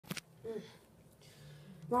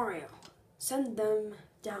Mario, send them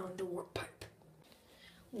down the warp pipe.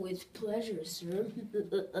 With pleasure, sir.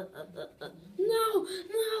 No!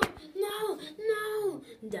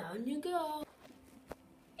 Down you go.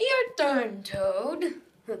 Your turn, Toad.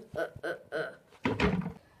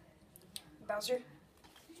 Bowser?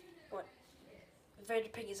 What? The Vader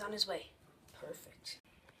Pig is on his way. Perfect.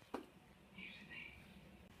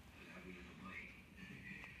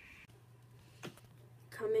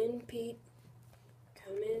 Come in, Pete.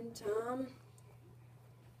 Come in, Tom.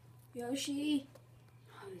 Yoshi.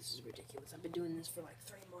 Oh, this is ridiculous. I've been doing this for like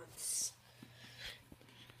 3 months.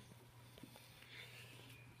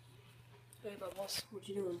 Hey, Bubbles, what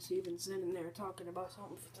you doing? So you've been sitting there talking about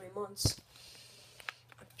something for 3 months.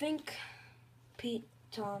 I think Pete,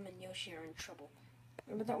 Tom, and Yoshi are in trouble.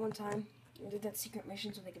 Remember that one time we did that secret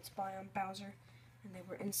mission so they could spy on Bowser, and they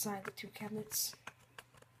were inside the 2 cabinets?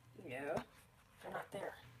 Yeah, they're not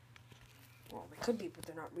there. Well, they could be, but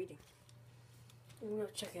they're not reading. I'm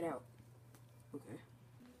gonna check it out. Okay.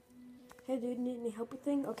 Hey, dude, need any help with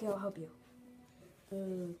thing? Okay, I'll help you.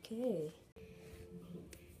 Okay.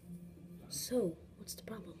 So, what's the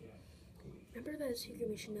problem? Remember that secret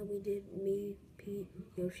mission that we did? Me, Pete,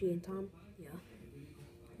 Yoshi, and Tom? Yeah.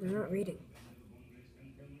 They're not reading.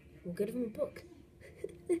 We'll get them a book.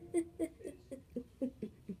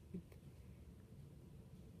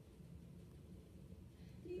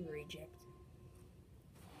 Reject.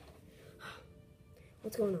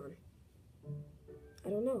 What's going on? I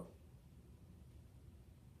don't know.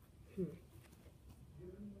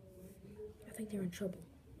 I think they're in trouble.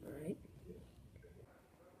 Alright.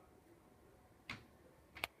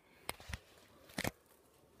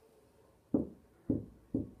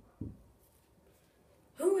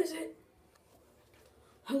 Who is it?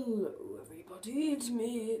 Hello, everybody. It's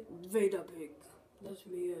me, Vader Pig. Let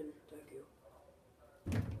me in. Thank you.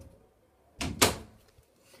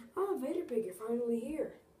 Ah, Vader Pig, you're finally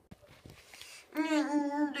here.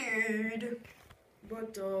 Indeed.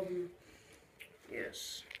 But,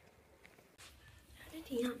 yes. How did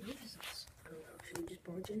he not notice us? I don't know. Should we just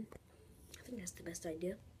barge in? I think that's the best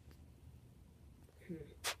idea.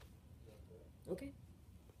 Okay.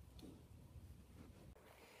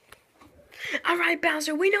 Alright,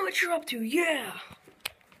 Bowser, we know what you're up to, yeah!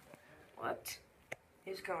 What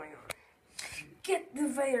is going on? Get the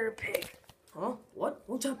Vader Pig! Huh? What?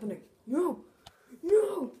 What's happening? No!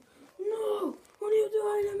 No! No! What are you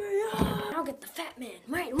doing to me? Ah! I'll get the fat man.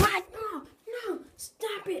 Wait, what? No! No!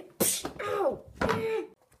 Stop it! Ow!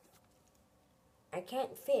 I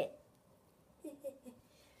can't fit.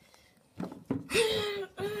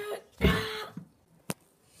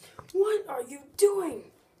 What are you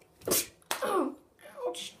doing? Oh,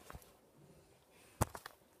 ouch.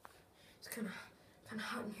 It's kind of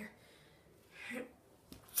hot in here.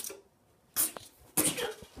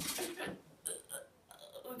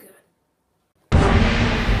 Oh, God.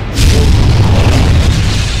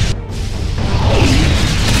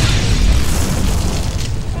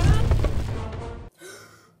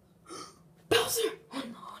 Bowser! Oh,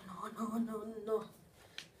 no.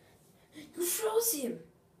 You froze him.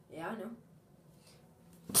 Yeah, I know.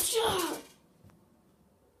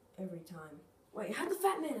 Every time. Wait, how'd the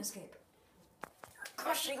fat man escape? You're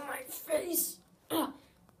crushing my face! Ugh.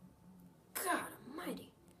 God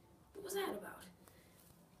almighty. What was that about?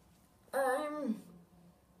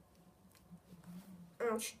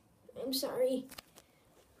 Ouch. I'm sorry.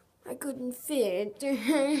 I couldn't fit.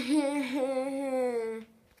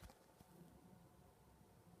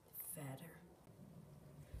 Fatter.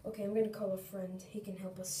 Okay, I'm gonna call a friend. He can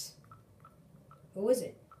help us. Who is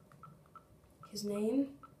it? His name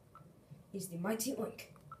is the Mighty Oink.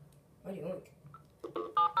 Mighty Oink.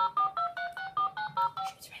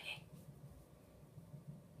 Shit's ringing.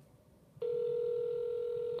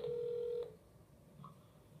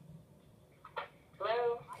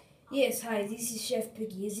 Hello? Yes, hi, this is Chef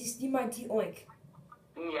Piggy. Is this the Mighty Oink?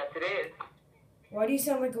 Yes, it is. Why do you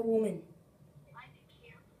sound like a woman?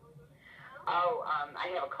 Oh, I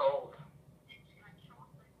have a cold.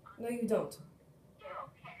 No, you don't.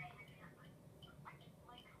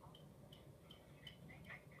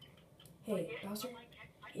 Hey, Bowser,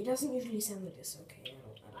 it doesn't usually sound like this, okay? I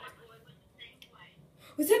don't.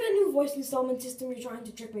 Was that a new voice installment system you're trying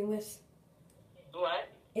to trick me with? What?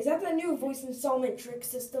 Is that the new voice installment trick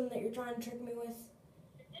system that you're trying to trick me with?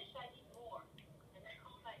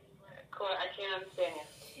 I can't understand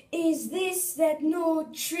you. Is this that new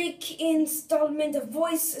trick installment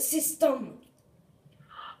voice system?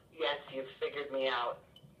 Yes, you've figured me out.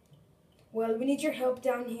 Well, we need your help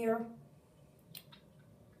down here.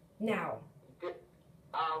 Now. Okay,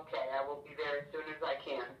 I will be there as soon as I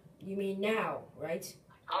can. You mean now, right?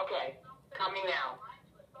 Okay, coming now.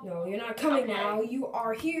 No, you're not coming Okay. now. You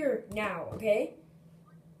are here now, okay?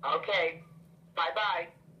 Okay, bye-bye.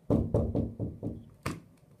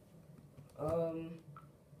 I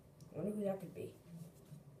wonder who that could be.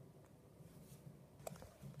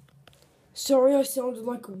 Sorry I sounded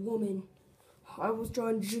like a woman. I was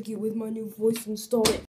trying to trick you with my new voice installed.